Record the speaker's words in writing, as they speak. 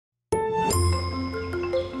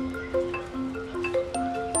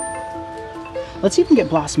Let's see if we can get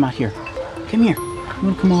Blossom out here. Come here. You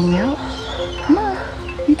wanna come all the way out? Come on,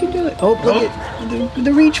 you can do it. Oh, look at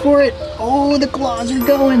the reach for it. Oh, the claws are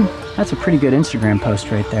going. That's a pretty good Instagram post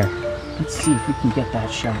right there. Let's see if we can get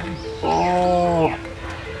that shot. Oh,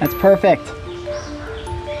 that's perfect.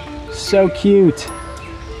 So cute.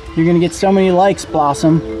 You're gonna get so many likes,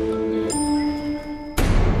 Blossom.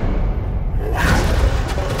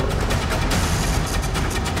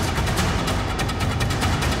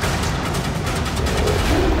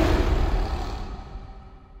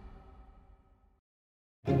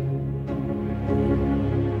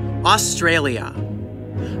 Australia.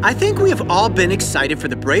 I think we have all been excited for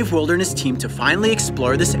the brave wilderness team to finally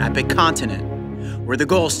explore this epic continent, where the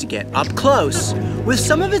goal is to get up close with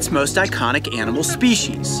some of its most iconic animal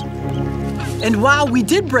species. And while we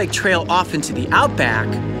did break trail off into the outback,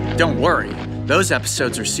 don't worry, those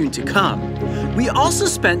episodes are soon to come, we also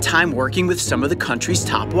spent time working with some of the country's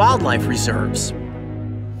top wildlife reserves.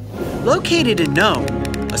 Located in Nome,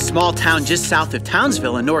 a small town just south of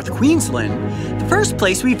Townsville in North Queensland, the first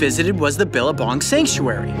place we visited was the Billabong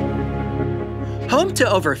Sanctuary. Home to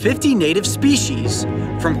over 50 native species,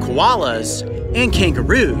 from koalas and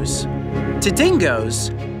kangaroos to dingoes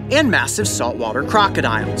and massive saltwater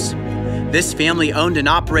crocodiles. This family-owned and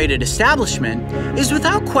operated establishment is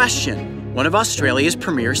without question one of Australia's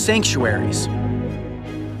premier sanctuaries.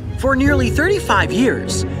 For nearly 35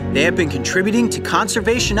 years, they have been contributing to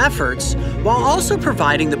conservation efforts while also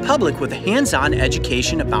providing the public with a hands-on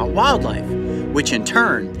education about wildlife, which in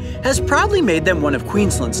turn has proudly made them one of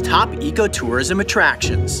Queensland's top ecotourism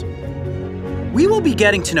attractions. We will be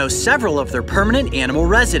getting to know several of their permanent animal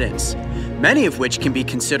residents, many of which can be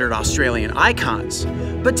considered Australian icons.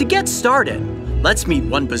 But to get started, let's meet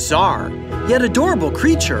one bizarre, yet adorable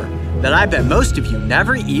creature that I bet most of you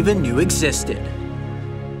never even knew existed.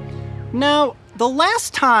 Now, the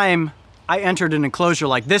last time I entered an enclosure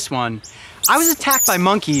like this one, I was attacked by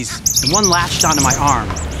monkeys and one latched onto my arm.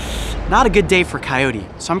 Not a good day for Coyote,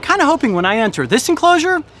 so I'm kind of hoping when I enter this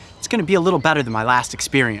enclosure, it's gonna be a little better than my last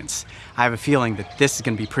experience. I have a feeling that this is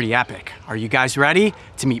gonna be pretty epic. Are you guys ready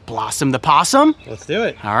to meet Blossom the Possum? Let's do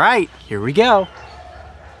it. All right, here we go.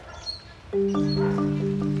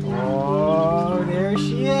 Oh, there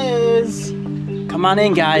she is. Come on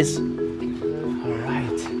in, guys. All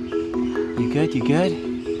right. You good, you good?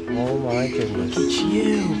 Oh my goodness. Look at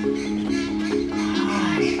you.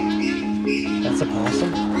 Hi. That's a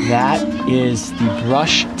possum? That is the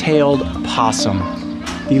brush-tailed possum,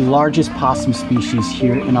 the largest possum species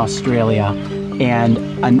here in Australia, and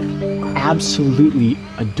an absolutely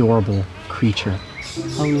adorable creature.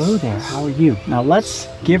 Hello there, how are you? Now let's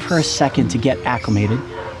give her a second to get acclimated.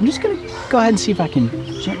 I'm just gonna go ahead and see if I can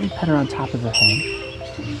gently pet her on top of her head.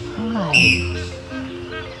 Hi.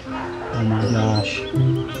 Oh my gosh,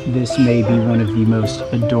 this may be one of the most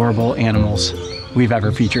adorable animals we've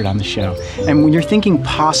ever featured on the show. And when you're thinking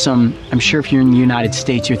possum, I'm sure if you're in the United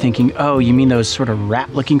States, you're thinking, oh, you mean those sort of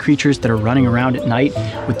rat-looking creatures that are running around at night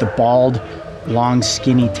with the bald, long,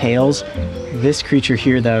 skinny tails? This creature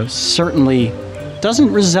here, though, certainly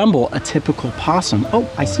doesn't resemble a typical possum. Oh,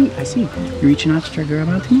 I see. You're reaching out to try to grab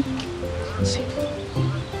onto me? Let's see.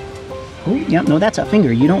 Oh, yeah, no, that's a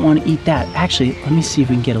finger. You don't want to eat that. Actually, let me see if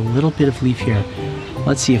we can get a little bit of leaf here.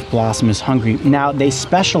 Let's see if Blossom is hungry. Now, they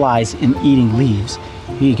specialize in eating leaves.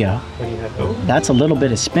 Here you go. What do you have? Oh. That's a little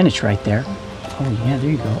bit of spinach right there. Oh, yeah,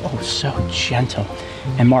 there you go. Oh, so gentle.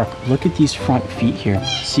 And Mark, look at these front feet here.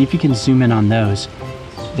 See if you can zoom in on those.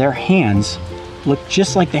 Their hands look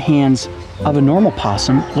just like the hands of a normal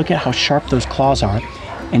possum. Look at how sharp those claws are.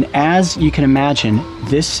 And as you can imagine,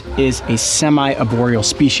 this is a semi-arboreal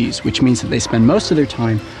species, which means that they spend most of their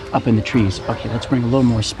time up in the trees. Okay, let's bring a little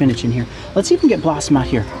more spinach in here. Let's see if we can get Blossom out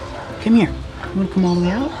here. Come here. You wanna come all the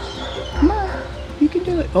way out? Come on, you can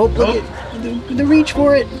do it. Oh, look at the reach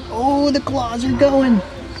for it. Oh, the claws are going.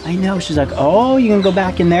 I know, she's like, oh, you can go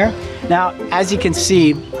back in there. Now, as you can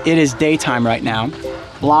see, it is daytime right now.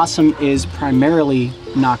 Blossom is primarily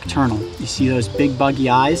nocturnal. You see those big buggy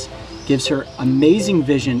eyes? Gives her amazing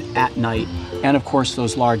vision at night. And of course,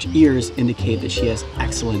 those large ears indicate that she has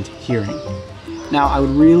excellent hearing. Now, I would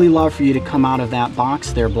really love for you to come out of that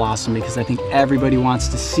box there, Blossom, because I think everybody wants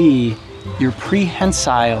to see your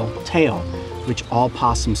prehensile tail, which all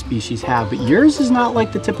possum species have. But yours is not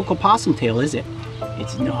like the typical possum tail, is it?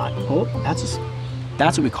 It's not. Oh,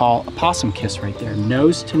 that's what we call a possum kiss right there.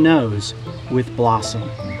 Nose to nose with Blossom.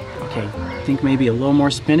 Okay, I think maybe a little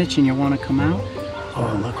more spinach and you want to come out?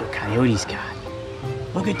 Oh, look what Coyote's got.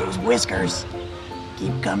 Look at those whiskers.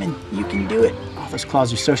 Keep coming, you can do it. Oh, those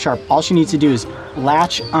claws are so sharp. All she needs to do is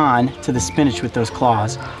latch on to the spinach with those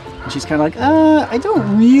claws. And she's kind of like, I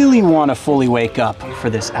don't really want to fully wake up for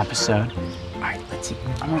this episode. All right, let's see.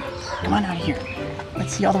 Come on out here.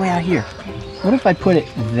 Let's see all the way out here. What if I put it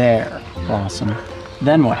there, Blossom?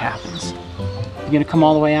 Then what happens? You gonna come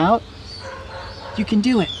all the way out? You can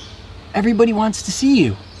do it. Everybody wants to see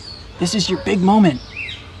you. This is your big moment.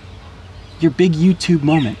 Your big YouTube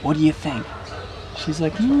moment. What do you think? She's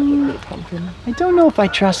like, I don't know if I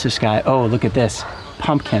trust this guy. Oh, look at this.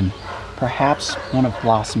 Pumpkin. Perhaps one of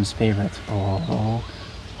Blossom's favorites. Oh,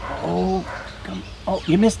 come. Oh,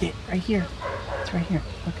 you missed it. Right here. It's right here.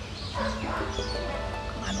 Look.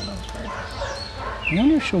 Come on, little bird. I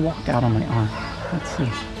wonder if she'll walk out on my arm. Let's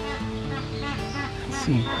see. Let's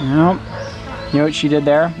see. No. You know what she did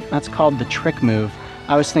there? That's called the trick move.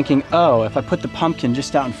 I was thinking, oh, if I put the pumpkin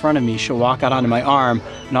just out in front of me, she'll walk out onto my arm,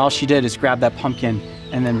 and all she did is grab that pumpkin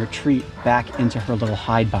and then retreat back into her little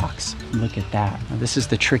hide box. Look at that. Now, this is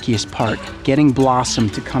the trickiest part, getting Blossom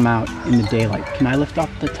to come out in the daylight. Can I lift up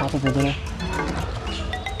the top of her little?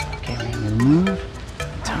 Okay, we're gonna remove the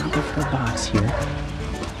top of her box here.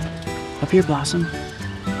 Up here, Blossom.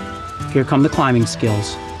 Here come the climbing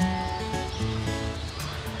skills.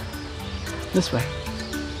 This way.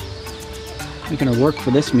 Making her work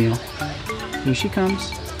for this meal. Here she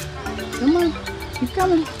comes. Come on, keep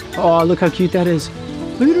coming. Oh, look how cute that is.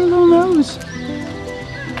 Look at her little nose.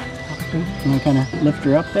 I'm gonna kind of lift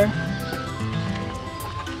her up there.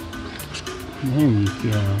 There you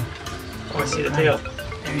go. I want to see the tail.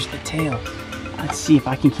 There's the tail. Let's see if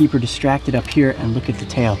I can keep her distracted up here and look at the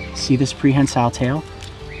tail. See this prehensile tail?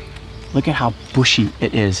 Look at how bushy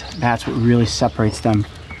it is. That's what really separates them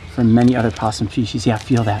from many other possum species. Yeah,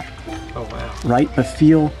 feel that. Oh, wow. Right, but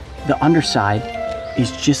feel the underside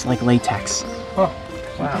is just like latex. Oh,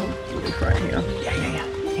 wow. Look right here. Yeah.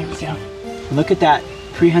 Here we go. Look at that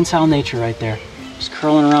prehensile nature right there. Just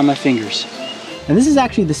curling around my fingers. And this is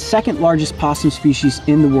actually the second largest possum species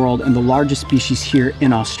in the world and the largest species here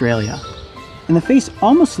in Australia. And the face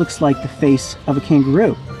almost looks like the face of a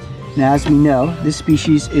kangaroo. Now, as we know, this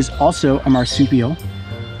species is also a marsupial,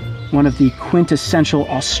 one of the quintessential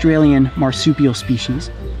Australian marsupial species.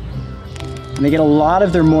 And they get a lot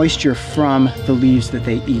of their moisture from the leaves that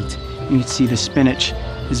they eat. And you can see the spinach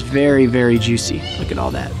is very, very juicy. Look at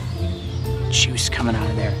all that juice coming out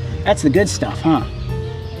of there. That's the good stuff, huh?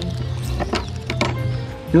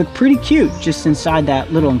 You look pretty cute just inside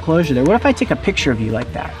that little enclosure there. What if I take a picture of you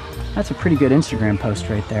like that? That's a pretty good Instagram post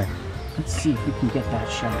right there. Let's see if we can get that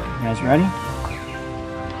shot. You guys ready?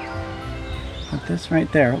 Put this right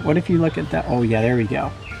there. What if you look at that? Oh yeah, there we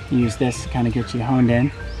go. Use this to kind of get you honed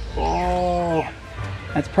in. Oh,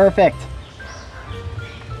 that's perfect.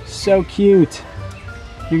 So cute.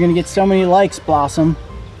 You're gonna get so many likes, Blossom.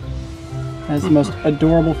 That's the most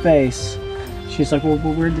adorable face. She's like, well,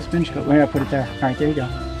 where'd the spinach go? Where did I put it there? All right, there you go.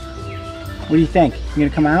 What do you think? You gonna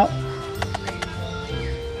come out?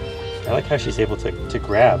 I like how she's able to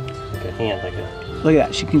grab like a hand, like a... Look at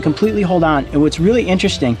that, she can completely hold on. And what's really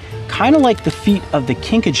interesting, kind of like the feet of the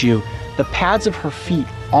kinkajou, the pads of her feet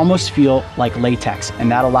almost feel like latex,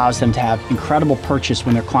 and that allows them to have incredible purchase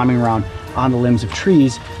when they're climbing around on the limbs of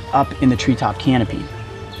trees up in the treetop canopy.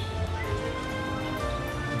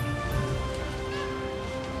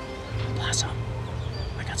 Blossom,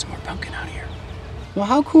 I got some more pumpkin out here. Well,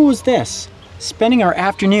 how cool is this? Spending our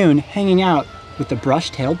afternoon hanging out with the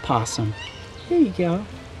brush-tailed possum. Here you go.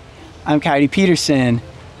 I'm Coyote Peterson.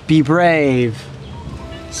 Be brave.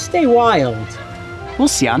 Stay wild. We'll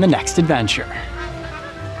see you on the next adventure.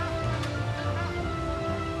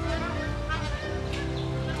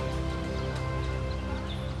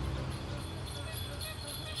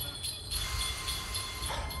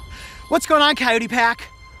 What's going on, Coyote Pack?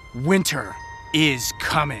 Winter is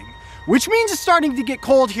coming, which means it's starting to get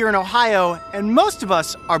cold here in Ohio, and most of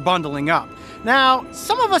us are bundling up. Now,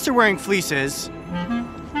 some of us are wearing fleeces,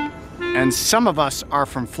 and some of us are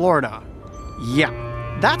from Florida. Yeah,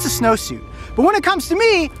 that's a snowsuit. But when it comes to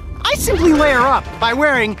me, I simply layer up by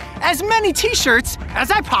wearing as many t-shirts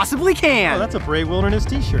as I possibly can. Oh, that's a Brave Wilderness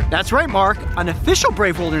t-shirt. That's right, Mark, an official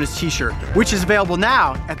Brave Wilderness t-shirt, which is available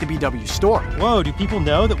now at the BW store. Whoa, do people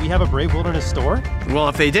know that we have a Brave Wilderness store? Well,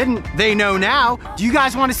 if they didn't, they know now. Do you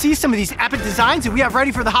guys want to see some of these epic designs that we have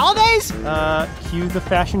ready for the holidays? Cue the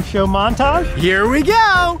fashion show montage? Here we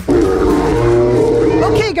go.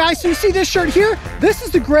 Okay guys, so you see this shirt here? This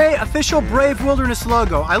is the gray official Brave Wilderness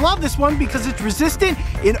logo. I love this one because it's resistant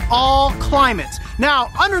in all climates. Now,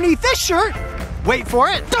 underneath this shirt, wait for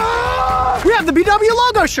it, we have the BW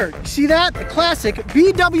logo shirt. You see that? The classic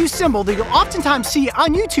BW symbol that you'll oftentimes see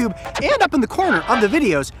on YouTube and up in the corner of the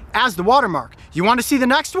videos as the watermark. You want to see the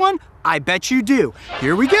next one? I bet you do.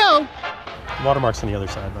 Here we go. Watermark's on the other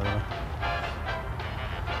side, by the way.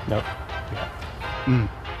 Nope.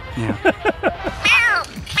 Yeah.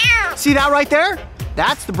 See that right there?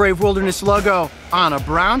 That's the Brave Wilderness logo on a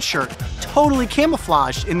brown shirt, totally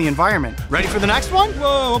camouflaged in the environment. Ready for the next one?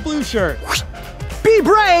 Whoa, a blue shirt. Be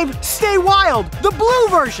brave, stay wild, the blue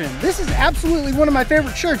version. This is absolutely one of my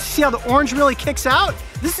favorite shirts. See how the orange really kicks out?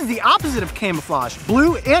 This is the opposite of camouflage,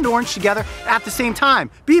 blue and orange together at the same time.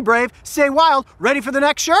 Be brave, stay wild, ready for the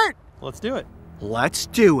next shirt? Let's do it. Let's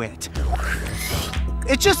do it.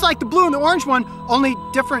 It's just like the blue and the orange one, only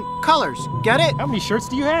different colors. Get it? How many shirts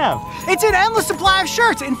do you have? It's an endless supply of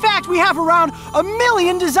shirts. In fact, we have around 1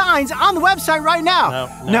 million designs on the website right now.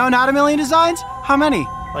 No, not 1 million designs? How many?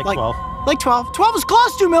 Like 12. Like 12. 12 is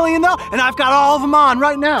close to 1 million though, and I've got all of them on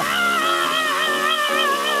right now.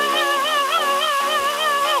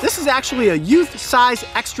 This is actually a youth size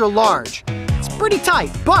extra large. It's pretty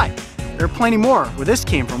tight, but there are plenty more where this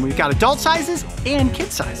came from. We've got adult sizes and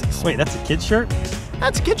kid sizes. Wait, that's a kid's shirt?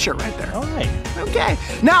 That's a kid shirt right there. All right. Okay.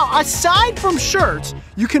 Now, aside from shirts,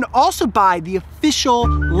 you can also buy the official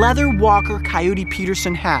Leather Walker Coyote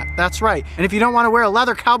Peterson hat. That's right. And if you don't want to wear a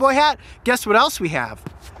leather cowboy hat, guess what else we have?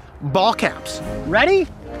 Ball caps. Ready?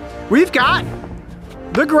 We've got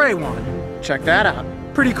the gray one. Check that out.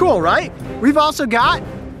 Pretty cool, right? We've also got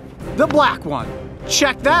the black one.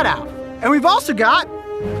 Check that out. And we've also got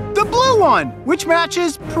the blue one, which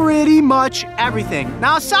matches pretty much everything.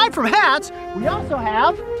 Now, aside from hats, we also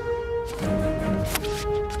have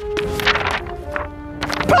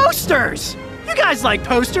posters. You guys like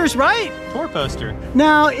posters, right? Tour poster.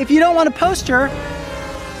 Now, if you don't want a poster,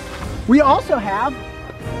 we also have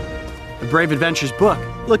the Brave Adventures book,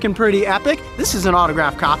 looking pretty epic. This is an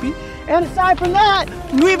autographed copy. And aside from that,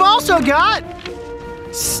 we've also got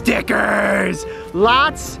stickers.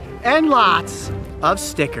 Lots and lots of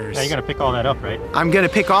stickers. Now you gotta pick all that up, right? I'm gonna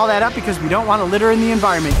pick all that up because we don't want to litter in the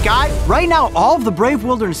environment. Guys, right now, all of the Brave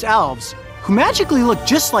Wilderness elves, who magically look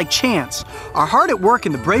just like Chance, are hard at work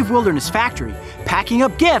in the Brave Wilderness factory, packing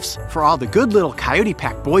up gifts for all the good little Coyote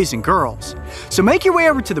Pack boys and girls. So make your way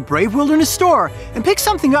over to the Brave Wilderness store and pick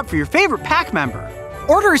something up for your favorite pack member.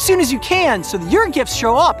 Order as soon as you can so that your gifts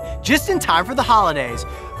show up just in time for the holidays.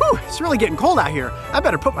 Whew, it's really getting cold out here. I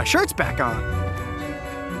better put my shirts back on.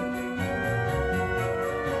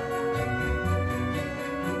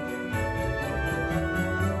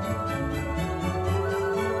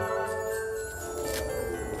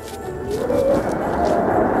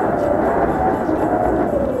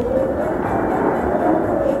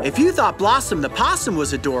 If you thought Blossom the Possum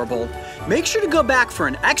was adorable, make sure to go back for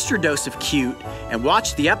an extra dose of cute and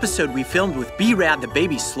watch the episode we filmed with B-Rad the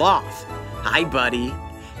baby sloth. Hi, buddy.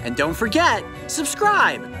 And don't forget,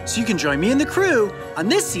 subscribe so you can join me and the crew on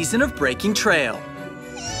this season of Breaking Trail.